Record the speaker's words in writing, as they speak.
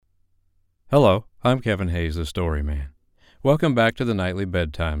Hello, I'm Kevin Hayes, the Story Man. Welcome back to the Nightly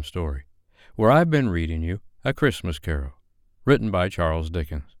Bedtime Story, where I've been reading you A Christmas Carol, written by Charles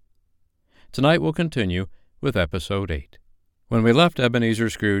Dickens. Tonight we'll continue with Episode 8. When we left Ebenezer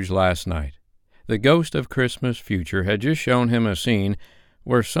Scrooge last night, the ghost of Christmas future had just shown him a scene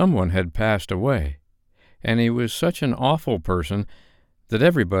where someone had passed away, and he was such an awful person that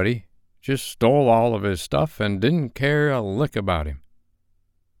everybody just stole all of his stuff and didn't care a lick about him.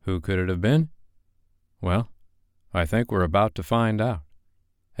 Who could it have been? Well, I think we're about to find out,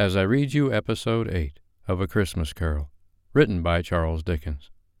 as I read you Episode 8 of A Christmas Carol, written by Charles Dickens.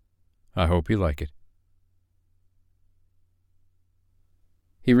 I hope you like it.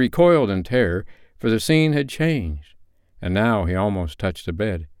 He recoiled in terror, for the scene had changed, and now he almost touched a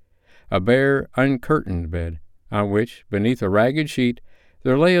bed, a bare, uncurtained bed, on which, beneath a ragged sheet,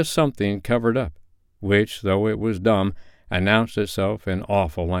 there lay a something covered up, which, though it was dumb, announced itself in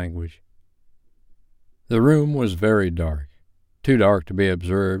awful language. The room was very dark, too dark to be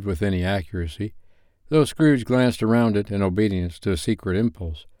observed with any accuracy, though Scrooge glanced around it in obedience to a secret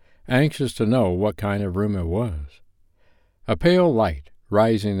impulse, anxious to know what kind of room it was. A pale light,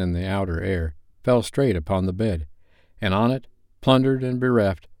 rising in the outer air, fell straight upon the bed, and on it, plundered and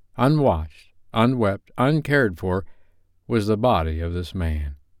bereft, unwatched, unwept, uncared for, was the body of this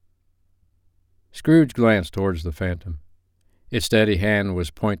man. Scrooge glanced towards the phantom. Its steady hand was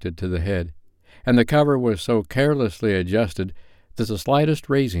pointed to the head, and the cover was so carelessly adjusted that the slightest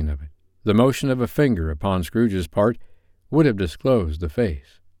raising of it, the motion of a finger upon Scrooge's part, would have disclosed the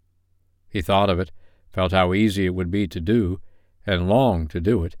face. He thought of it, felt how easy it would be to do, and longed to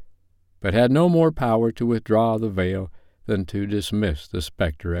do it, but had no more power to withdraw the veil than to dismiss the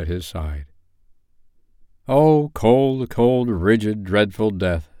spectre at his side. "O cold, cold, rigid, dreadful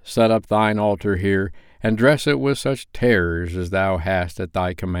death, set up thine altar here, and dress it with such terrors as thou hast at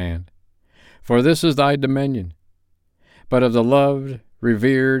thy command. For this is thy dominion. But of the loved,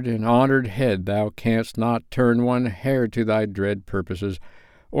 revered, and honored head thou canst not turn one hair to thy dread purposes,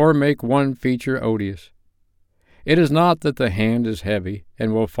 or make one feature odious. It is not that the hand is heavy,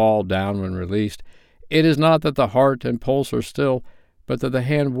 and will fall down when released. It is not that the heart and pulse are still, but that the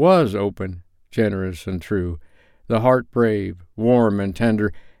hand was open, generous and true, the heart brave, warm and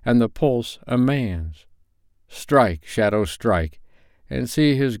tender, and the pulse a man's. Strike, shadow, strike, and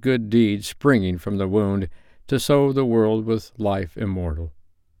see his good deed springing from the wound, to sow the world with life immortal."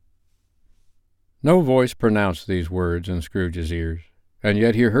 No voice pronounced these words in Scrooge's ears, and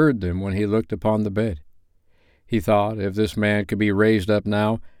yet he heard them when he looked upon the bed. He thought, if this man could be raised up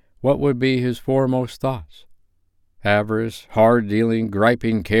now, what would be his foremost thoughts? Avarice, hard-dealing,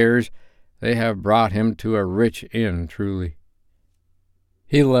 griping cares, they have brought him to a rich end truly.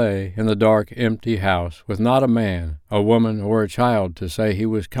 He lay in the dark, empty house, with not a man, a woman, or a child to say he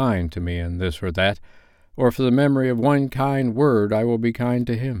was kind to me in this or that, or for the memory of one kind word I will be kind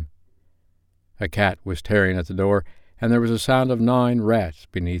to him. A cat was tearing at the door, and there was a sound of 9 rats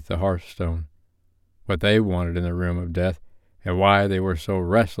beneath the hearthstone. What they wanted in the room of death, and why they were so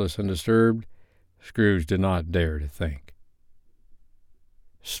restless and disturbed, Scrooge did not dare to think.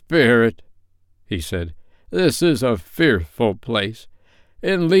 "Spirit," he said, "this is a fearful place.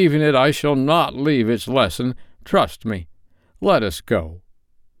 In leaving it I shall not leave its lesson. Trust me. Let us go."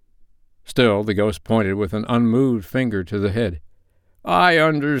 Still the ghost pointed with an unmoved finger to the head. "I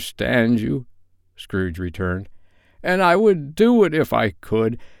understand you," Scrooge returned, "and I would do it if I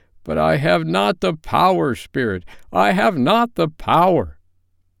could, but I have not the power, Spirit. I have not the power."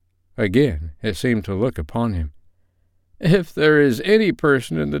 Again it seemed to look upon him. "If there is any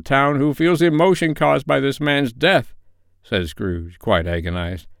person in the town who feels emotion caused by this man's death," said Scrooge, quite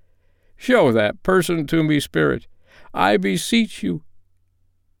agonized, "show that person to me, Spirit. I beseech you."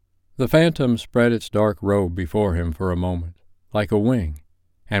 The phantom spread its dark robe before him for a moment, like a wing,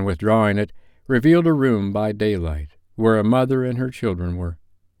 and withdrawing it, revealed a room by daylight, where a mother and her children were.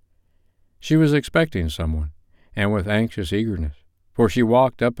 She was expecting someone, and with anxious eagerness, for she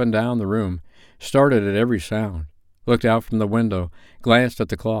walked up and down the room, started at every sound, looked out from the window, glanced at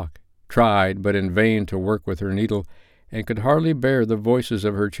the clock, tried but in vain to work with her needle, and could hardly bear the voices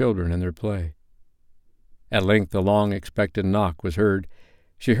of her children in their play. At length the long-expected knock was heard.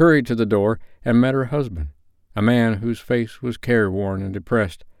 She hurried to the door and met her husband, a man whose face was careworn and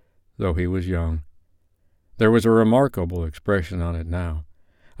depressed, though he was young. There was a remarkable expression on it now,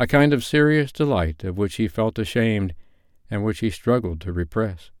 a kind of serious delight of which he felt ashamed and which he struggled to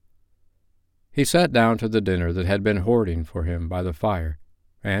repress. He sat down to the dinner that had been hoarding for him by the fire,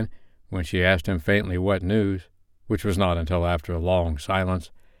 and, when she asked him faintly what news, which was not until after a long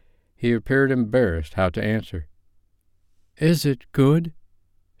silence, he appeared embarrassed how to answer. "Is it good?"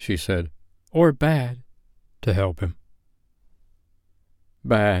 she said, or bad, to help him.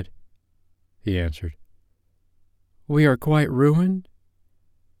 Bad, he answered. We are quite ruined?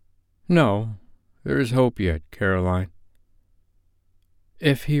 No, there is hope yet, Caroline.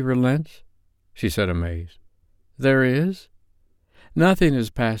 If he relents? She said, amazed. There is? Nothing is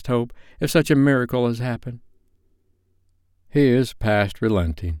past hope if such a miracle has happened. He is past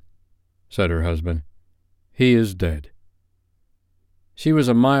relenting, said her husband. He is dead. She was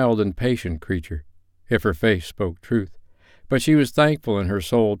a mild and patient creature, if her face spoke truth, but she was thankful in her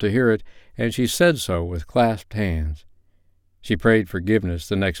soul to hear it, and she said so with clasped hands. She prayed forgiveness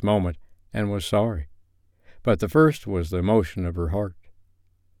the next moment, and was sorry, but the first was the emotion of her heart.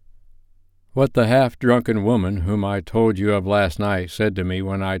 What the half-drunken woman whom I told you of last night said to me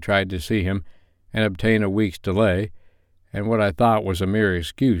when I tried to see him and obtain a week's delay, and what I thought was a mere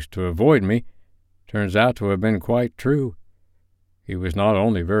excuse to avoid me, turns out to have been quite true. He was not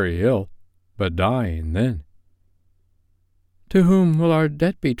only very ill, but dying then. To whom will our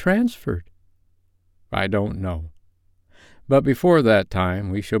debt be transferred? I don't know. But before that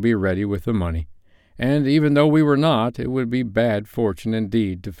time we shall be ready with the money, and even though we were not, it would be bad fortune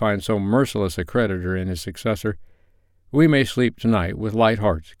indeed to find so merciless a creditor in his successor. We may sleep tonight with light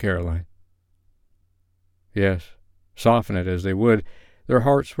hearts, Caroline. Yes, soften it as they would, their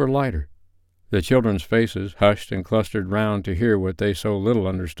hearts were lighter. The children's faces, hushed and clustered round to hear what they so little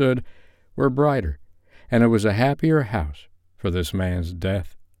understood, were brighter, and it was a happier house for this man's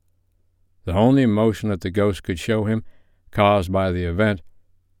death. The only emotion that the ghost could show him, caused by the event,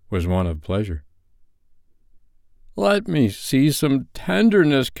 was one of pleasure. Let me see some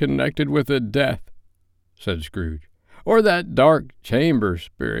tenderness connected with the death, said Scrooge, or that dark chamber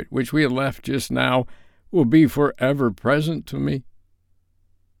spirit which we left just now will be forever present to me.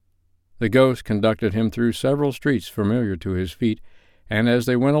 The ghost conducted him through several streets familiar to his feet, and as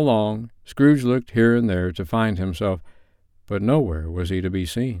they went along, Scrooge looked here and there to find himself, but nowhere was he to be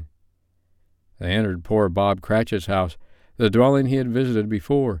seen. They entered poor Bob Cratchit's house, the dwelling he had visited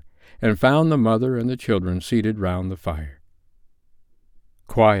before, and found the mother and the children seated round the fire.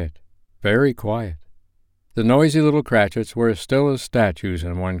 Quiet, very quiet. The noisy little Cratchits were as still as statues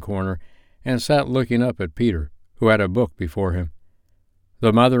in one corner, and sat looking up at Peter, who had a book before him.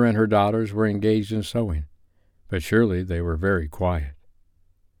 The mother and her daughters were engaged in sewing, but surely they were very quiet.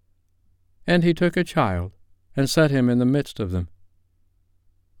 And he took a child, and set him in the midst of them.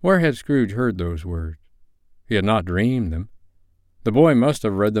 Where had Scrooge heard those words? He had not dreamed them. The boy must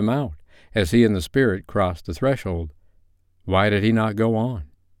have read them out, as he and the spirit crossed the threshold. Why did he not go on?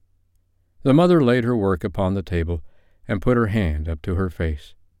 The mother laid her work upon the table, and put her hand up to her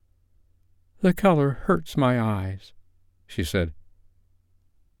face. The color hurts my eyes, she said.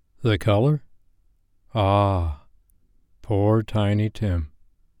 The color? Ah, poor Tiny Tim.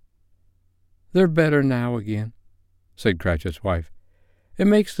 They're better now again, said Cratchit's wife. It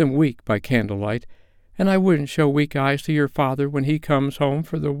makes them weak by candlelight, and I wouldn't show weak eyes to your father when he comes home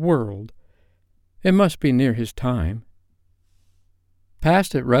for the world. It must be near his time.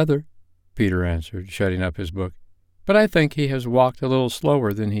 Past it, rather, Peter answered, shutting up his book. But I think he has walked a little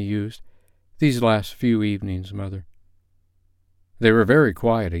slower than he used, these last few evenings, Mother. They were very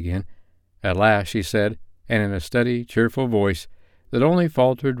quiet again. At last she said, and in a steady, cheerful voice that only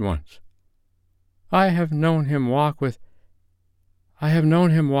faltered once, I have known him walk with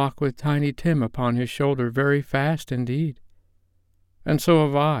Tiny Tim upon his shoulder very fast indeed. And so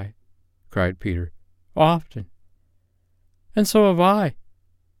have I, cried Peter, often. And so have I,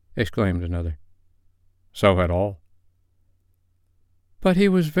 exclaimed another. So had all. But he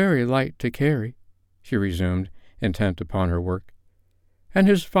was very light to carry, she resumed, intent upon her work, and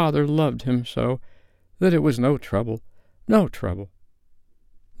his father loved him so that it was no trouble.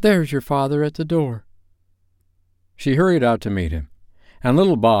 There's your father at the door. She hurried out to meet him, and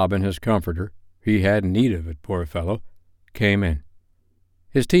little Bob and his comforter, he had need of it, poor fellow, came in.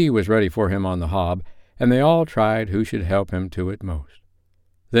 His tea was ready for him on the hob, and they all tried who should help him to it most.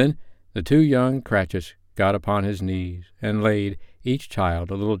 Then the two young Cratchits got upon his knees, and laid, each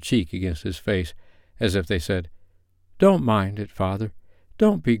child, a little cheek against his face, as if they said, Don't mind it, father.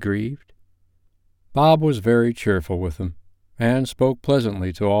 Don't be grieved. Bob was very cheerful with them, and spoke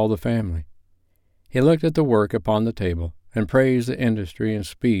pleasantly to all the family. He looked at the work upon the table, and praised the industry and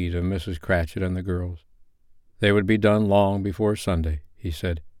speed of Mrs. Cratchit and the girls. They would be done long before Sunday, he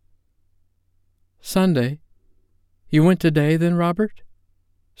said. Sunday? You went today, then, Robert?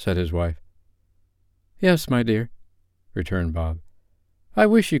 Said his wife. Yes, my dear, returned Bob. I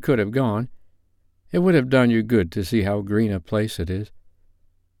wish you could have gone. It would have done you good to see how green a place it is.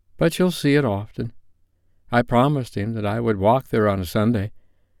 But you'll see it often. I promised him that I would walk there on a Sunday.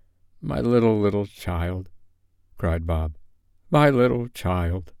 My little child," cried Bob. "My little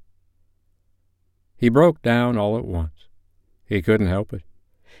child." He broke down all at once. He couldn't help it.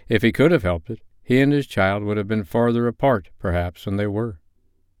 If he could have helped it, he and his child would have been farther apart, perhaps, than they were.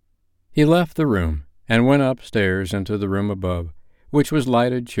 He left the room and went upstairs into the room above, which was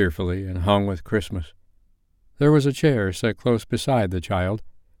lighted cheerfully and hung with Christmas. There was a chair set close beside the child,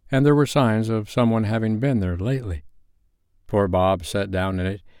 and there were signs of someone having been there lately. Poor Bob sat down in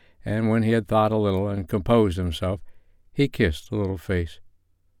it, and when he had thought a little and composed himself, he kissed the little face.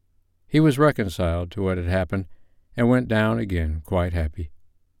 He was reconciled to what had happened, and went down again quite happy.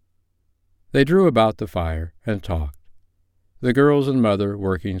 They drew about the fire and talked, the girls and mother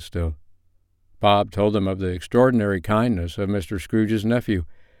working still. Bob told them of the extraordinary kindness of Mr. Scrooge's nephew,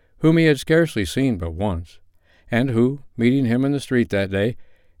 whom he had scarcely seen but once, and who, meeting him in the street that day,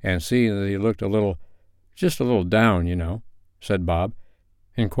 and seeing that he looked just a little down, said Bob,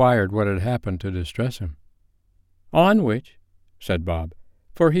 inquired what had happened to distress him. "On which," said Bob,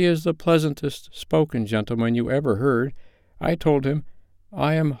 "for he is the pleasantest spoken gentleman you ever heard, I told him,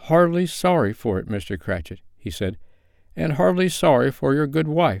 'I am heartily sorry for it, Mr. Cratchit,' he said, 'and heartily sorry for your good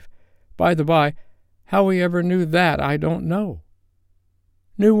wife. By the by, how he ever knew that I don't know."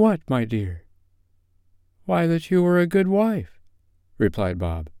 "Knew what, my dear?" "Why, that you were a good wife," replied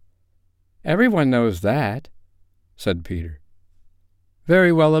Bob. "Everyone knows that," said Peter.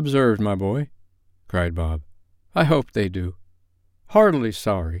 "Very well observed, my boy," cried Bob. "I hope they do. Heartily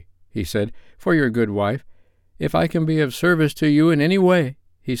sorry," he said, "for your good wife. If I can be of service to you in any way,"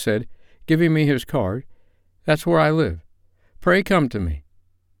 he said, giving me his card, "that's where I live. Pray come to me."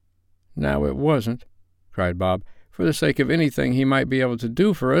 "Now it wasn't," cried Bob, "for the sake of anything he might be able to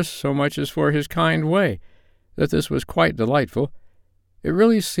do for us so much as for his kind way, that this was quite delightful. It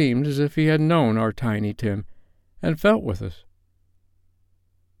really seemed as if he had known our Tiny Tim, and felt with us."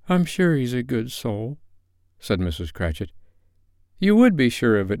 "I'm sure he's a good soul," said Mrs. Cratchit. "You would be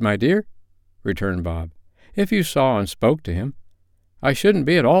sure of it, my dear," returned Bob, "if you saw and spoke to him. I shouldn't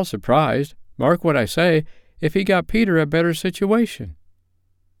be at all surprised, mark what I say, if he got Peter a better situation."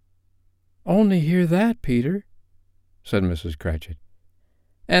 "Only hear that, Peter," said Mrs. Cratchit.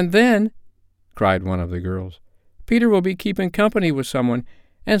 "And then," cried one of the girls, "Peter will be keeping company with someone,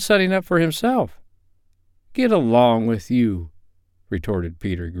 and setting up for himself." "Get along with you," retorted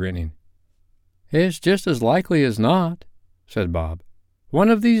Peter, grinning. "It's just as likely as not," said Bob. "One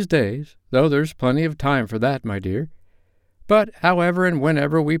of these days, though there's plenty of time for that, my dear. But however and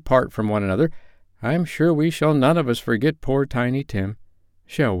whenever we part from one another, I'm sure we shall none of us forget poor Tiny Tim,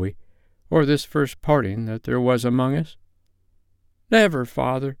 shall we, or this first parting that there was among us?" "Never,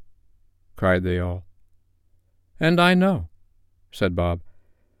 father," cried they all. "And I know," said Bob,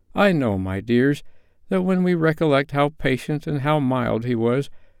 "I know, my dears, that when we recollect how patient and how mild he was,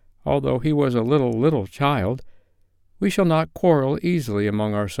 although he was a little child, we shall not quarrel easily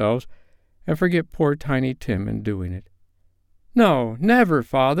among ourselves, and forget poor Tiny Tim in doing it." "No, never,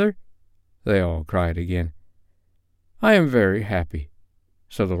 father," they all cried again. "I am very happy,"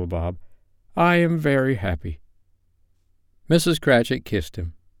 said little Bob. "I am very happy." Mrs. Cratchit kissed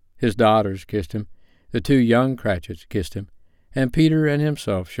him. His daughters kissed him. The two young Cratchits kissed him, and Peter and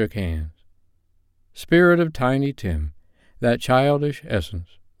himself shook hands. Spirit of Tiny Tim, that childish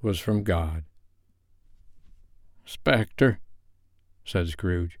essence was from God. "Spectre," said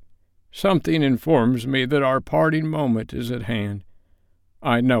Scrooge, "something informs me that our parting moment is at hand.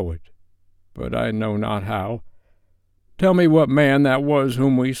 I know it, but I know not how. Tell me what man that was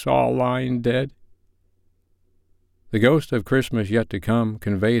whom we saw lying dead." The ghost of Christmas yet to come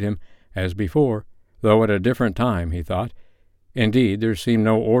conveyed him, as before, though at a different time, he thought. Indeed, there seemed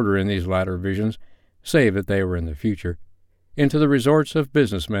no order in these latter visions, save that they were in the future, into the resorts of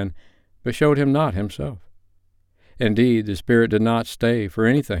business men, but showed him not himself. Indeed, the spirit did not stay for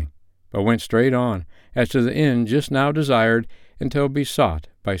anything, but went straight on, as to the end just now desired, until besought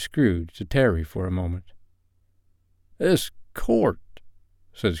by Scrooge to tarry for a moment. "This court,"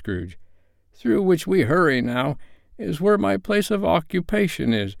 said Scrooge, "through which we hurry now, is where my place of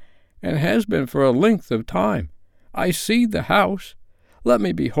occupation is, and has been for a length of time. I see the house. Let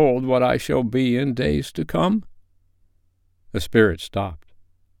me behold what I shall be in days to come." The spirit stopped.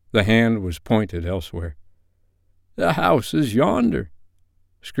 The hand was pointed elsewhere. "The house is yonder,"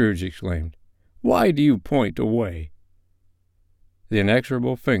 Scrooge exclaimed. "Why do you point away?" The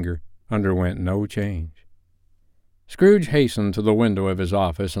inexorable finger underwent no change. Scrooge hastened to the window of his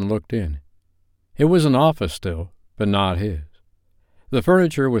office and looked in. It was an office still, but not his. The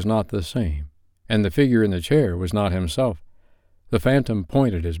furniture was not the same, and the figure in the chair was not himself. The phantom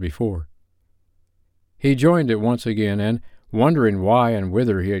pointed as before. He joined it once again, and, wondering why and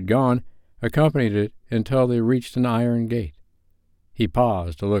whither he had gone, accompanied it until they reached an iron gate. He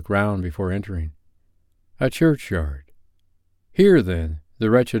paused to look round before entering. A churchyard. Here, then, the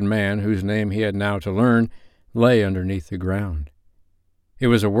wretched man whose name he had now to learn lay underneath the ground. It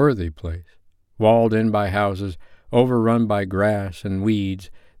was a worthy place, walled in by houses, overrun by grass and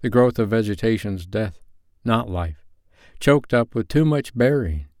weeds, the growth of vegetation's death, not life, choked up with too much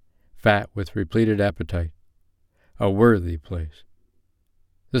burying, fat with repleted appetite. A worthy place.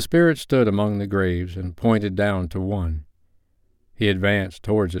 The spirit stood among the graves and pointed down to one. He advanced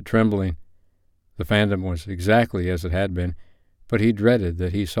towards it, trembling. The phantom was exactly as it had been, but he dreaded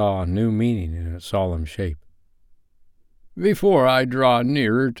that he saw a new meaning in its solemn shape. "Before I draw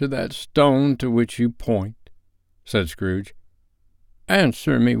nearer to that stone to which you point," said Scrooge,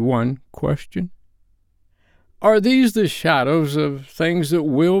 "answer me one question. Are these the shadows of things that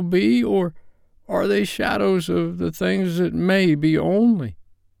will be, or are they shadows of the things that may be only?"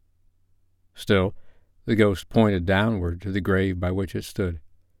 Still, the ghost pointed downward to the grave by which it stood.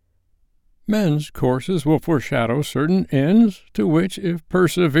 "Men's courses will foreshadow certain ends, to which, if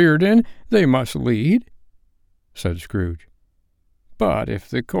persevered in, they must lead," said Scrooge. "But if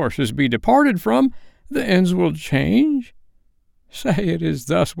the courses be departed from, the ends will change. Say it is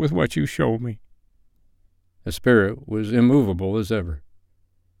thus with what you show me." The spirit was immovable as ever.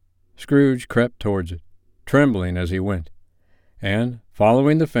 Scrooge crept towards it, trembling as he went, and,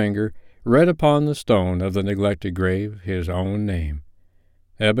 following the finger, read upon the stone of the neglected grave his own name,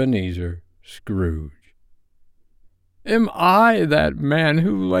 Ebenezer Scrooge. "Am I that man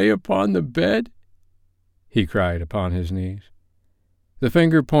who lay upon the bed?" he cried upon his knees. The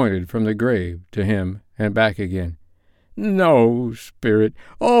finger pointed from the grave to him and back again. "No, spirit!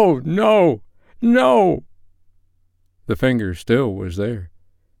 Oh, no! No!" The finger still was there.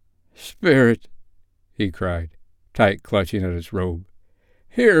 "Spirit," he cried, tight clutching at its robe,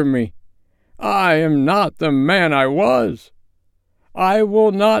 "hear me! I am not the man I was. I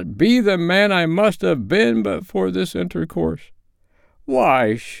will not be the man I must have been but for this intercourse.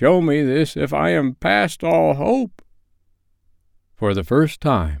 Why show me this if I am past all hope?" For the first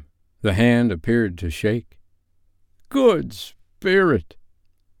time the hand appeared to shake. "Good spirit,"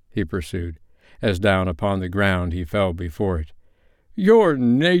 he pursued, as down upon the ground he fell before it, "your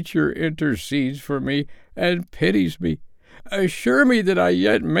nature intercedes for me and pities me. Assure me that I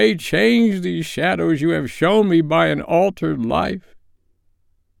yet may change these shadows you have shown me by an altered life."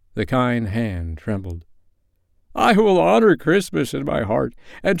 The kind hand trembled. "I will honor Christmas in my heart,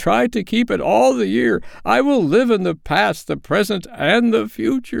 and try to keep it all the year. I will live in the past, the present, and the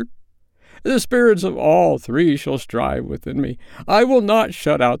future. The spirits of all three shall strive within me. I will not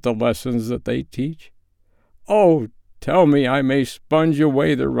shut out the lessons that they teach. Oh, tell me I may sponge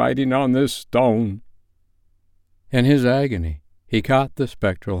away the writing on this stone." In his agony, he caught the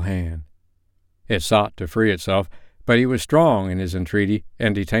spectral hand. It sought to free itself, but he was strong in his entreaty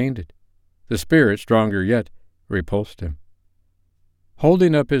and detained it. The spirit, stronger yet, repulsed him.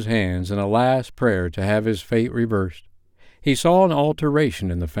 Holding up his hands in a last prayer to have his fate reversed, he saw an alteration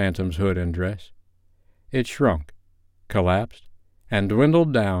in the phantom's hood and dress. It shrunk, collapsed, and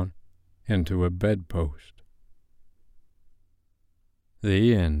dwindled down into a bedpost.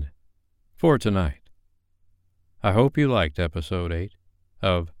 The end for tonight. I hope you liked Episode 8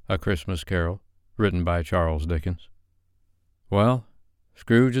 of A Christmas Carol, written by Charles Dickens. Well,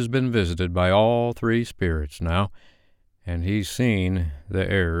 Scrooge has been visited by all three spirits now, and he's seen the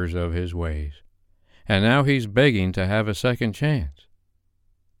errors of his ways. And now he's begging to have a second chance.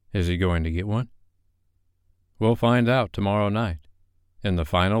 Is he going to get one? We'll find out tomorrow night in the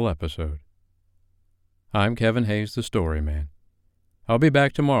final episode. I'm Kevin Hayes, the Storyman. I'll be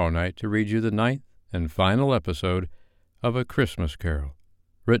back tomorrow night to read you the 9th and final episode of A Christmas Carol,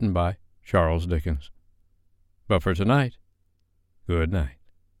 written by Charles Dickens. But for tonight, good night.